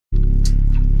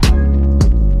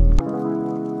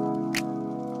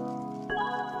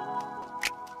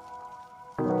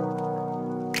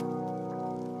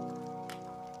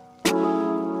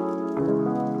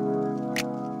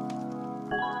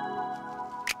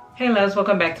Hey loves,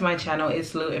 welcome back to my channel.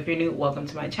 It's Lou. If you're new, welcome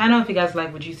to my channel. If you guys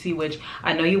like what you see, which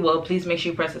I know you will, please make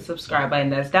sure you press the subscribe button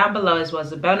that's down below, as well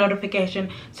as the bell notification,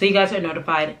 so you guys are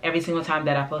notified every single time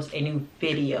that I post a new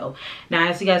video. Now,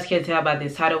 as you guys can tell by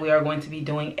this title, we are going to be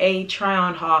doing a try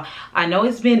on haul. I know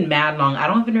it's been mad long. I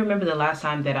don't even remember the last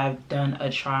time that I've done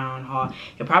a try on haul.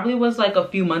 It probably was like a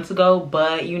few months ago,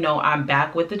 but you know, I'm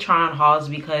back with the try on hauls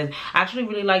because I actually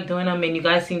really like doing them and you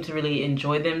guys seem to really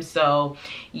enjoy them. So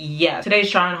yeah,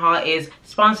 today's try on haul is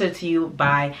sponsored to you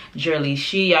by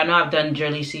Jurllyshe. I know I've done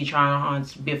Jurllyshe try on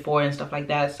hauls before and stuff like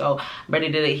that, so I'm ready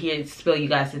to spill you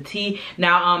guys the tea.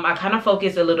 Now I kind of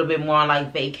focus a little bit more on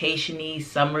like vacation-y,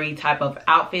 summery type of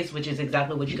outfits, which is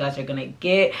exactly what you guys are gonna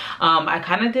get. I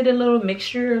kind of did a little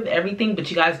mixture of everything,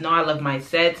 but you guys know I love my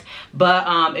sets.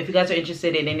 But if you guys are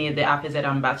interested in any of the outfits that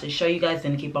I'm about to show you guys,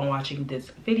 then keep on watching this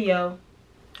video.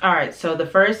 Alright, so the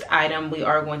first item we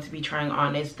are going to be trying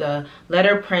on is the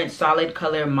letter print solid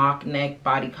color mock neck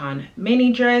bodycon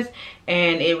mini dress,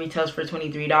 and it retails for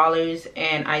 $23,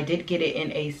 and I did get it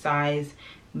in a size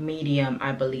medium,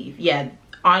 I believe. Yeah,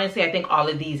 honestly, I think all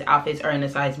of these outfits are in a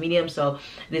size medium, so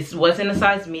this was in a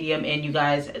size medium. And you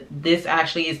guys, this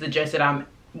actually is the dress that I'm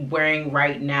wearing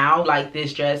right now. Like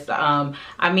this dress, I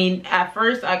mean, at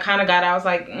first I kind of I was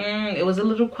like, it was a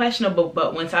little questionable,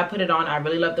 but once I put it on, I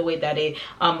really love the way that it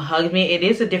hugged me. It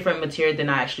is a different material than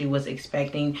I actually was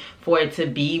expecting for it to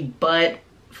be, but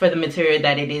for the material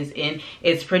that it is in,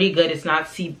 it's pretty good. It's not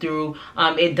see-through.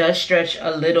 It does stretch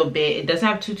a little bit. It doesn't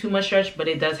have too much stretch, but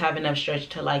it does have enough stretch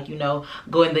to, like, you know,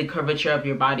 go in the curvature of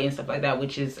your body and stuff like that,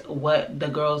 which is what the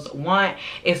girls want.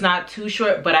 It's not too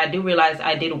short, but I do realize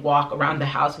I did walk around the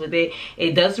house with it.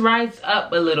 It does rise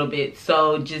up a little bit,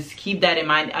 so just keep that in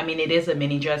mind. I mean, it is a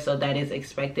mini dress, so that is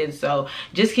expected, so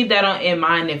just keep that in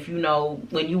mind. If you know,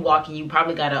 when you walking, you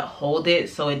probably gotta hold it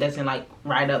so it doesn't like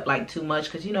ride up like too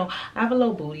much, because you know I have a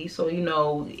low booty, so you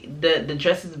know the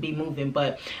dresses be moving.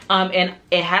 But and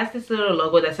it has this little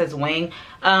logo that says Wing.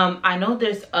 I know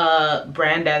there's a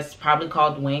brand that's probably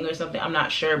called Wing or something, I'm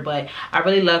not sure, but I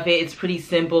really love it. It's pretty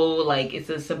simple, like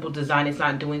it's a simple design. It's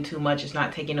not doing too much, it's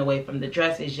not taking away from the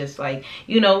dress. It's just like,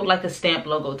 you know, like a stamp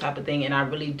logo type of thing, and I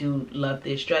really do love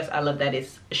this dress. I love that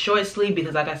it's short sleeve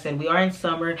because, like I said, we are in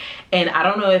summer, and I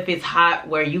don't know if it's hot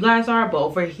where you guys are, but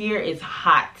over here it's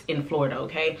hot in Florida.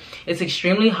 Okay, it's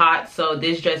extremely hot, so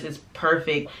this dress is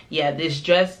perfect. Yeah, this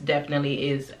dress definitely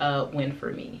is a win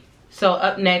for me. So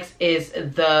up next is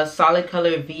the solid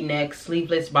color v-neck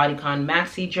sleeveless bodycon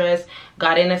maxi dress.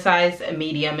 Got in a size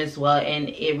medium as well, and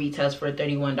it retails for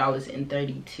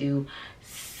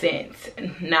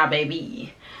 $31.32. Now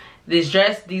baby, this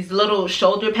dress, these little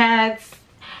shoulder pads,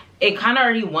 it kind of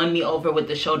already won me over with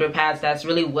the shoulder pads. That's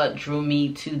really what drew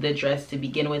me to the dress to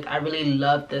begin with. I really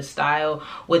love the style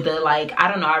with the, like, I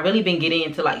don't know, I've really been getting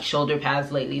into like shoulder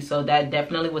pads lately, so that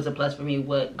definitely was a plus for me,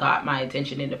 what got my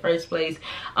attention in the first place.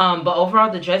 But overall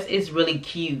the dress is really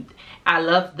cute. I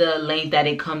love the length that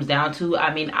it comes down to.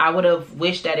 I mean, I would have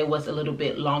wished that it was a little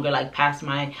bit longer, like past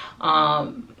my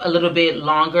a little bit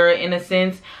longer in a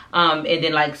sense, and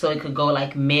then like so it could go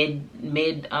like mid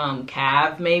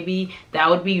calf maybe. That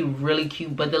would be really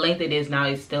cute, but the length it is now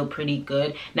is still pretty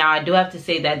good. Now I do have to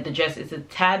say that the dress is a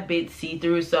tad bit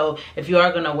see-through, so if you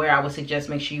are gonna wear, I would suggest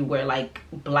make sure you wear like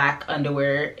black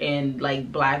underwear and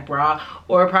like black bra,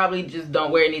 or probably just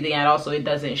don't wear anything at all so it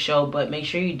doesn't show. But make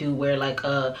sure you do wear like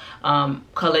a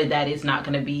color that is not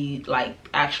going to be like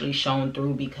actually shown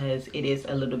through, because it is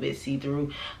a little bit see-through.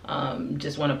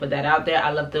 Just want to put that out there.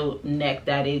 I love the neck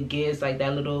that it gives, like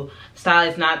that little style.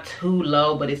 It's not too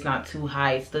low, but it's not too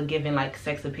high. It's still giving like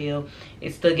sex appeal.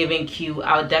 It's still giving cute.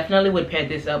 I definitely would pair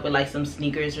this up with like some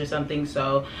sneakers or something.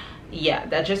 So yeah,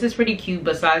 that dress is pretty cute.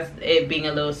 Besides it being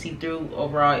a little see-through,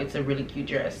 overall it's a really cute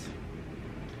dress.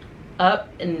 Up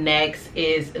next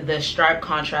is the striped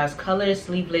contrast color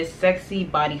sleeveless sexy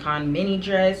bodycon mini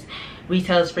dress.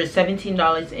 Retails for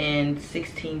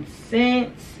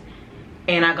 $17.16,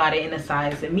 and I got it in a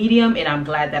size medium, and I'm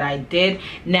glad that I did.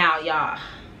 Now y'all,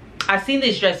 I've seen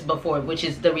this dress before, which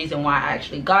is the reason why I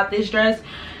actually got this dress.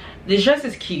 This dress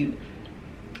is cute.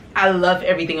 I love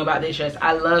everything about this dress.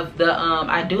 I love the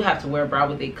I do have to wear a bra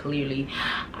with it. Clearly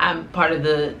I'm part of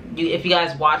the, if you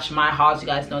guys watch my hauls, you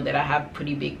guys know that I have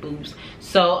pretty big boobs,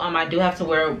 so I do have to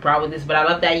wear a bra with this. But I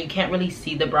love that you can't really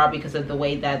see the bra because of the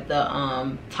way that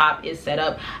the top is set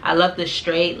up. I love the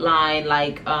straight line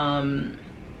like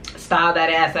style that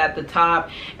it has at the top,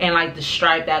 and like the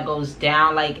stripe that goes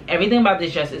down. Like everything about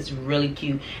this dress is really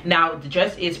cute. Now the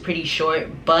dress is pretty short,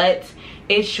 but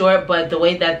it's short, but the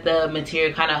way that the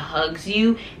material kind of hugs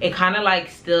you, it kind of like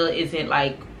still isn't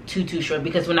like too short,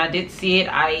 because when I did see it,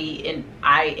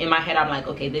 in my head I'm like,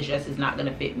 okay, this dress is not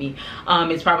gonna fit me.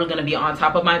 It's probably gonna be on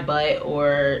top of my butt,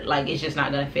 or like it's just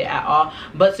not gonna fit at all.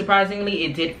 But surprisingly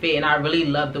it did fit, and I really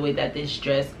love the way that this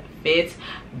dress fits.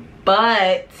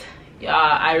 But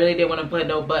I really didn't want to put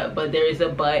no but there is a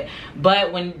but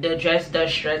when the dress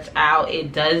does stretch out,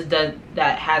 it does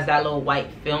that has that little white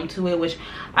film to it, which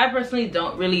I personally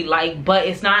don't really like, but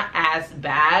it's not as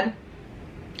bad.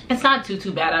 It's not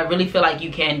too bad. I really feel like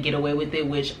you can get away with it,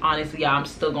 which honestly I'm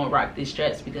still gonna rock this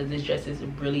dress because this dress is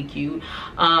really cute.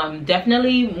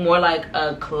 Definitely more like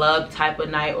a club type of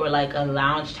night, or like a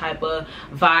lounge type of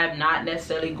vibe, not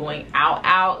necessarily going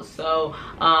out. So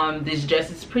this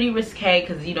dress is pretty risque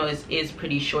because, you know, it's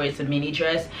pretty short. It's a mini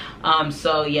dress.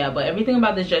 So yeah, but everything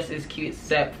about this dress is cute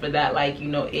except for that, like, you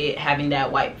know, it having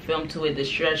that white film to it. The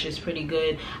stretch is pretty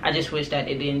good. I just wish that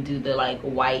it didn't do the like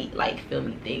white like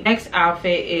filmy thing. Next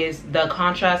outfit is the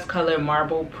contrast color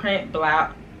marble print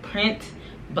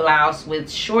blouse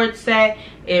with short set.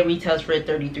 It retails for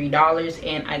 $33,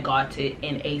 and I got it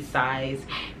in a size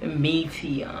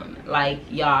medium. Like,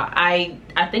 y'all, I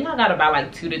think I got about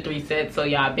like 2 to 3 sets, so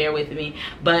y'all bear with me.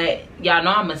 But y'all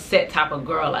know I'm a set type of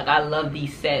girl. Like, I love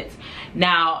these sets.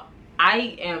 Now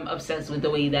I am obsessed with the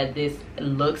way that this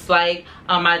looks like.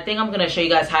 I think I'm gonna show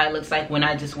you guys how it looks like when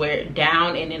I just wear it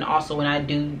down, and then also when I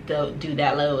do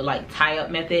that little like tie up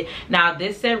method. Now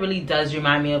this set really does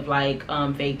remind me of like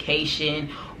vacation,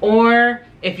 or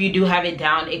if you do have it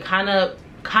down, it kind of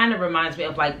reminds me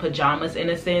of like pajamas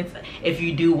in a sense, if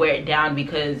you do wear it down,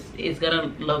 because it's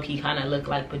gonna low-key kind of look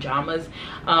like pajamas.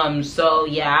 So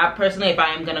yeah, I personally, if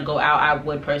I am gonna go out, I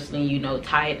would personally, you know,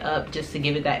 tie it up just to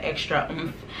give it that extra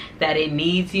oomph that it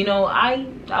needs. You know, I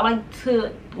like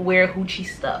to wear hoochie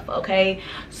stuff, okay?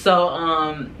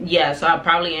 So yeah, so I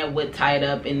probably would tie it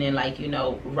up and then, like, you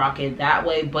know, rock it that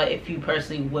way. But if you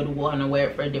personally would want to wear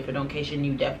it for a different occasion,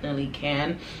 you definitely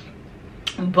can.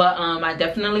 But I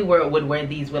definitely would wear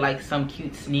these with like some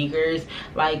cute sneakers,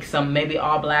 like some maybe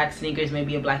all black sneakers,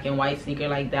 maybe a black and white sneaker.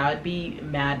 Like, that would be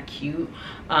mad cute.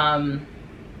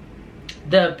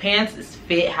 The pants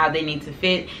fit how they need to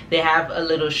fit. They have a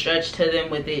little stretch to them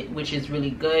with it, which is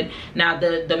really good. Now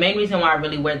the main reason why I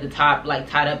really wear the top like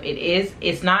tied up,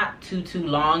 it's not too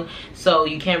long, so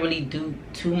you can't really do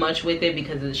too much with it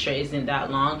because the shirt isn't that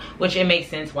long, which it makes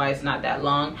sense why it's not that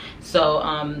long. So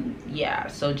yeah,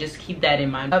 so just keep that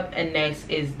in mind. Up and next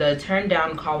is the turn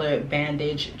down collar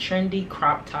bandage trendy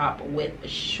crop top with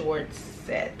short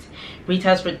set.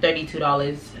 Retails for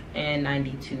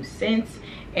 $32.92,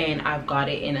 and I've got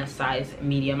it in a size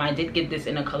medium. I did get this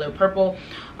in a color purple.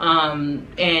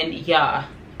 And yeah,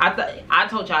 I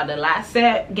told y'all the last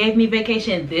set gave me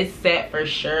vacation. This set for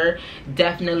sure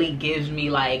definitely gives me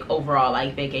like overall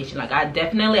like vacation. Like, I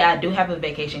do have a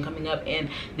vacation coming up, and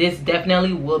this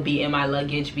definitely will be in my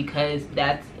luggage because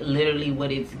that's literally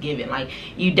what it's given. Like,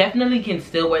 you definitely can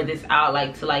still wear this out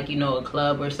like to, like, you know, a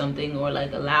club or something, or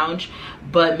like a lounge,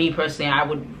 but me personally, I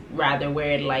would rather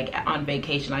wear it like on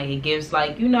vacation. Like, it gives,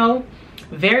 like, you know,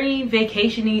 very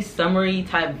vacation-y, summery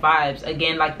type vibes.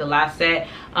 Again, like the last set,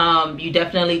 you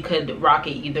definitely could rock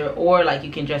it either or. Like,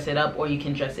 you can dress it up or you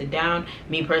can dress it down.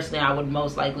 Me personally, I would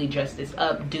most likely dress this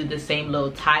up, do the same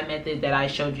little tie method that I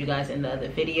showed you guys in the other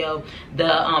video. The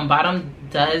bottom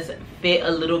does fit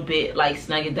a little bit like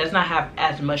snug. It does not have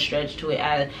as much stretch to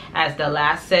it as the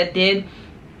last set did,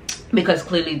 because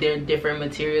clearly they're different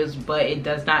materials, but it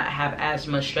does not have as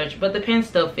much stretch, but the pants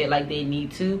still fit like they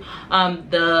need to.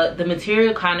 The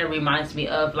material kind of reminds me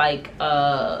of like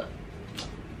the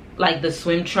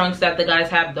swim trunks that the guys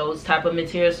have, those type of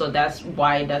materials, so that's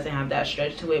why it doesn't have that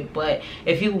stretch to it. But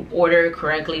if you order it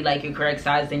correctly, like your correct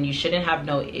size, then you shouldn't have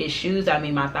no issues. I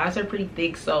mean, my thighs are pretty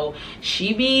thick, so she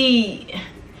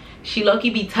low-key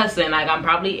be tussling. Like, I'm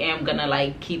probably am gonna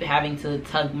like keep having to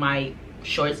tug my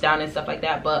shorts down and stuff like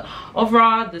that. But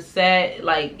overall, the set,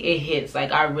 like, it hits.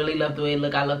 Like, I really love the way it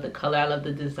look. I love the color, I love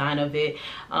the design of it.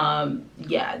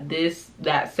 Yeah,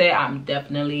 that set, I'm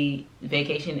definitely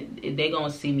vacation. They gonna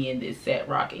see me in this set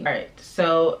rocking. All right,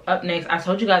 so up next, I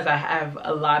told you guys I have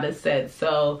a lot of sets,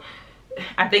 so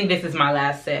I think this is my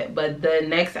last set. But the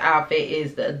next outfit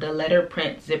is the letter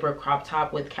print zipper crop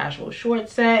top with casual short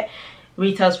set.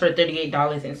 Retails for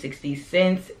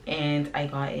 $38.60, and I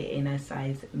got it in a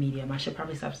size medium. I should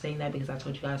probably stop saying that because I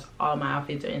told you guys all my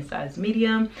outfits are in size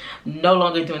medium. No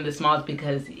longer doing the smalls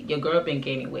because your girl been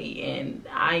gaining weight and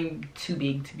I'm too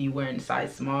big to be wearing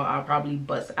size small. I'll probably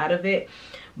bust out of it.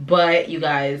 But you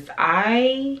guys,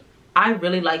 I I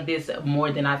really like this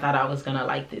more than I thought I was gonna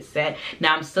like this set.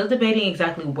 Now I'm still debating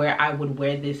exactly where I would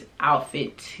wear this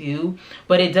outfit to,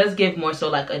 but it does give more so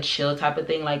like a chill type of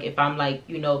thing. Like if I'm like,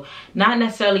 you know, not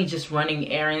necessarily just running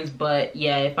errands, but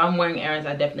yeah, if I'm wearing errands,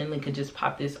 I definitely could just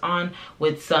pop this on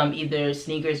with some either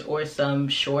sneakers or some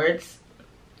shorts,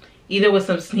 either with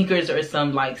some sneakers or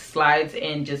some like slides,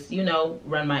 and just, you know,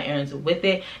 run my errands with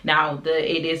it. Now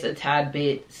it is a tad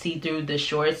bit see-through, the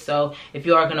shorts, so if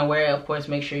you are gonna wear it, of course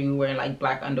make sure you wear like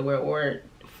black underwear or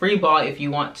free ball if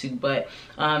you want to, but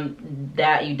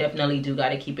that you definitely do got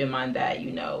to keep in mind that,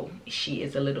 you know, she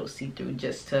is a little see-through,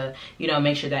 just to, you know,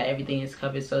 make sure that everything is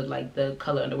covered, so like the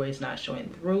color underwear is not showing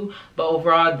through. But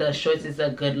overall the shorts is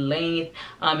a good length.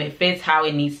 It fits how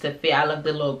it needs to fit. I love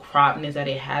the little cropness that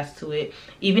it has to it.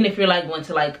 Even if you're like going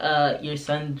to like your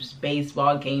son's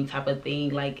baseball game type of thing,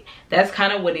 like that's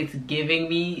kind of what it's giving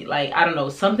me. Like, I don't know,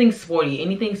 something sporty,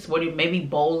 anything sporty, maybe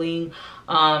bowling,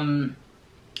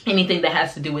 anything that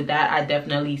has to do with that, I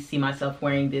definitely see myself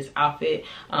wearing this outfit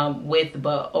with.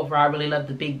 But overall I really love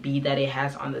the big bead that it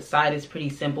has on the side. It's pretty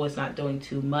simple, it's not doing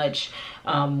too much,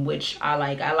 which I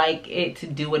like. I like it to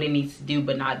do what it needs to do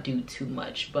but not do too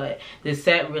much. But this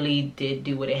set really did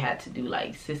do what it had to do.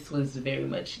 Like, sis was very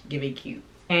much giving cute.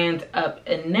 And up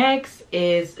next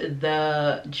is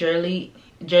the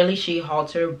Jurllyshe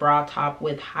halter bra top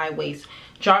with high waist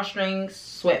drawstrings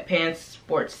sweatpants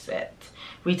sports set.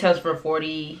 Retails for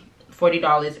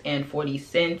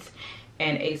 $40.40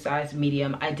 and a size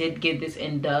medium. I did get this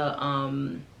in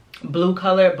the blue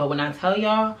color, but when I tell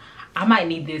y'all, I might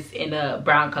need this in a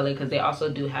brown color because they also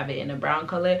do have it in a brown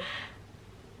color.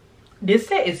 This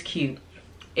set is cute.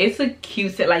 It's a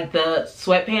cute set. Like the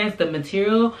sweatpants, the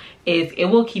material is, it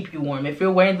will keep you warm. If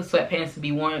you're wearing the sweatpants to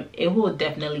be warm, it will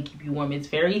definitely keep you warm. It's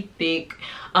very thick,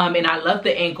 and I love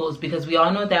the ankles, because we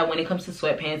all know that when it comes to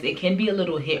sweatpants, it can be a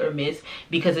little hit or miss,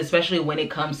 because especially when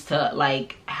it comes to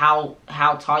like how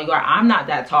tall you are. I'm not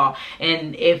that tall,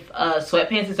 and if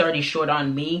sweatpants is already short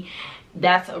on me,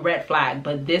 that's a red flag.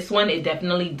 But this one, it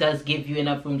definitely does give you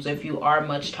enough room. So if you are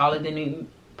much taller than me,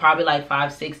 probably like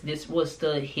 5'6", this will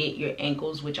still hit your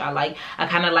ankles, which I like. I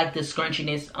kind of like the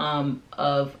scrunchiness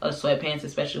of sweatpants,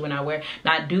 especially when I wear.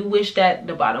 Now I do wish that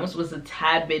the bottoms was a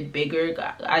tad bit bigger.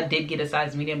 I did get a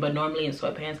size medium, but normally in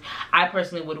sweatpants I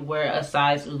personally would wear a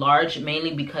size large,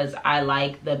 mainly because I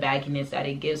like the bagginess that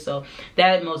it gives. So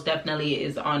that most definitely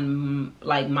is on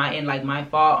like my end, like my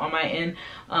fault on my end.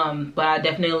 But I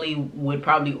definitely would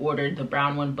probably order the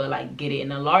brown one, but like get it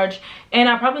in a large. And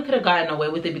I probably could have gotten away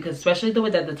with it, because especially the way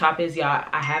that the top is, yeah,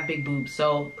 I have big boobs,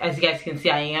 so as you guys can see,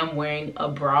 I am wearing a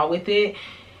bra with it.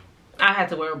 I had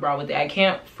to wear a bra with it. I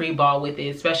can't free ball with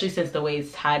it, especially since the way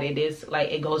it's tied. It is like,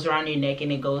 it goes around your neck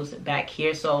and it goes back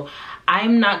here, so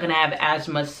I'm not gonna have as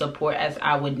much support as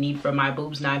I would need for my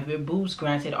boobs. Now if your boobs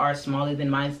granted are smaller than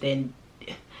mine, then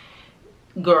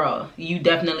girl, you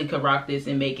definitely could rock this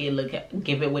and make it look,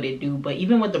 give it what it do. But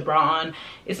even with the bra on,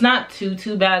 it's not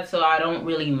too bad, so I don't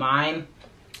really mind.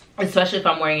 Especially if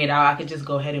I'm wearing it out, I could just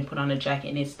go ahead and put on a jacket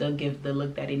and it still give the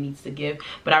look that it needs to give.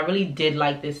 But I really did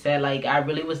like this set. Like, I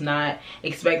really was not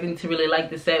expecting to really like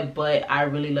this set, but I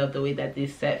really love the way that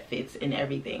this set fits and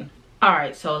everything. All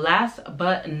right, so last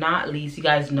but not least, you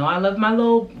guys know I love my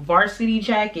little varsity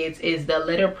jackets, is the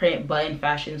letter print button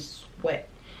fashion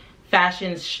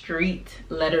street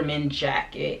letterman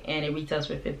jacket, and it retails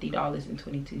for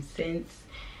 $50.22.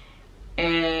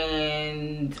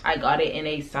 And I got it in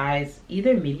a size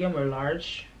either medium or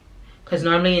large, because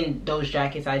normally in those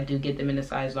jackets I do get them in a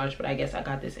size large, but I guess I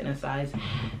got this in a size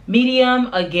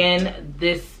medium. Again,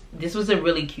 this was a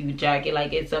really cute jacket.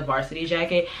 Like, it's a varsity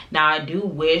jacket. Now I do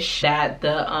wish that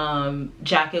the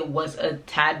jacket was a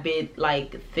tad bit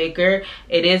like thicker.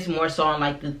 It is more so on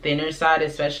like the thinner side,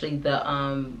 especially the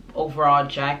overall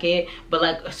jacket, but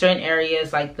like certain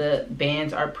areas like the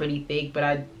bands are pretty thick.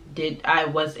 But I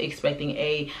was expecting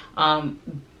a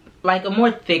like a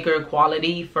more thicker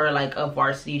quality for like a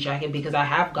varsity jacket, because I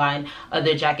have gotten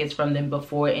other jackets from them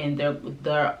before, and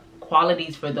their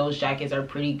qualities for those jackets are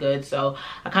pretty good. So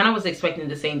I kind of was expecting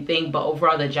the same thing, but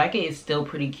overall the jacket is still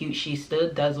pretty cute. She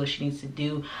still does what she needs to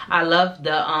do. I love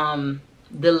the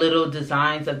little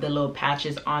designs of the little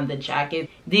patches on the jacket.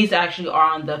 These actually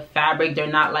are on the fabric. They're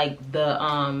not like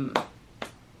the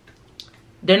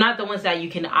they're not the ones that you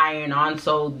can iron on,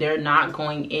 so they're not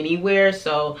going anywhere.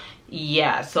 So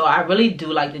yeah, so I really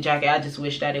do like the jacket. I just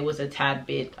wish that it was a tad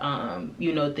bit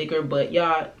you know, thicker, but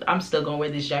yeah, I'm still gonna wear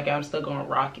this jacket. I'm still gonna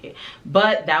rock it.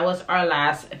 But that was our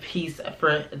last piece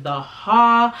for the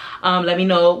haul. Let me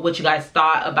know what you guys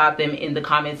thought about them in the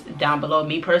comments down below.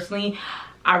 Me personally,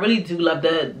 I really do love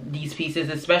these pieces,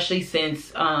 especially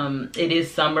since it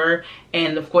is summer,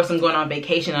 and of course I'm going on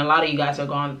vacation. A lot of you guys are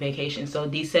going on vacation, so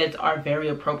these sets are very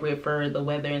appropriate for the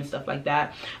weather and stuff like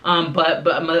that.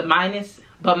 But minus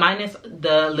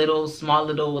the little small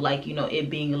little, like, you know, it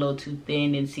being a little too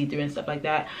thin and see-through and stuff like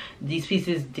that. These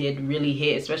pieces did really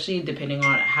hit, especially depending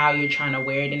on how you're trying to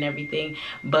wear it and everything.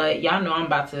 But y'all know I'm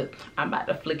about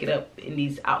to flick it up in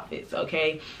these outfits,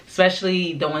 okay?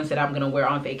 Especially the ones that I'm gonna wear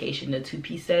on vacation, the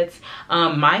 2-piece sets.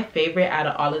 My favorite out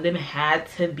of all of them had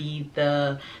to be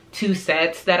the 2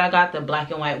 sets that I got, the black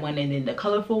and white one and then the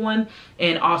colorful one,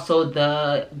 and also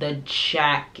the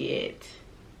jacket.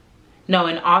 No,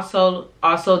 and also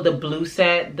the blue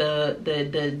set, the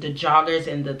joggers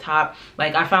and the top.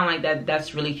 Like, I found like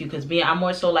that's really cute, because I'm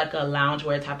more so like a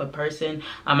loungewear type of person.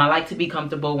 I like to be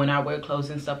comfortable when I wear clothes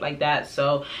and stuff like that,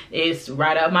 so it's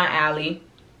right up my alley.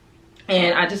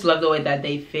 And I just love the way that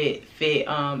they fit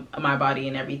my body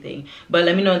and everything. But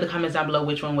let me know in the comments down below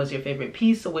which one was your favorite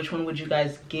piece. So which one would you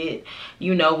guys get?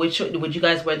 You know, would you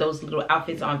guys wear those little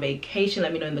outfits on vacation?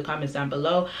 Let me know in the comments down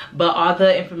below. But all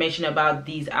the information about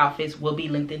these outfits will be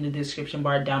linked in the description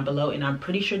bar down below. And I'm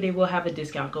pretty sure they will have a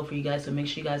discount code for you guys. So make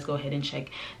sure you guys go ahead and check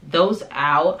those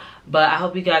out. But I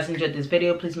hope you guys enjoyed this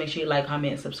video. Please make sure you like,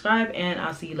 comment, and subscribe. And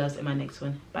I'll see you loves in my next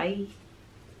one. Bye.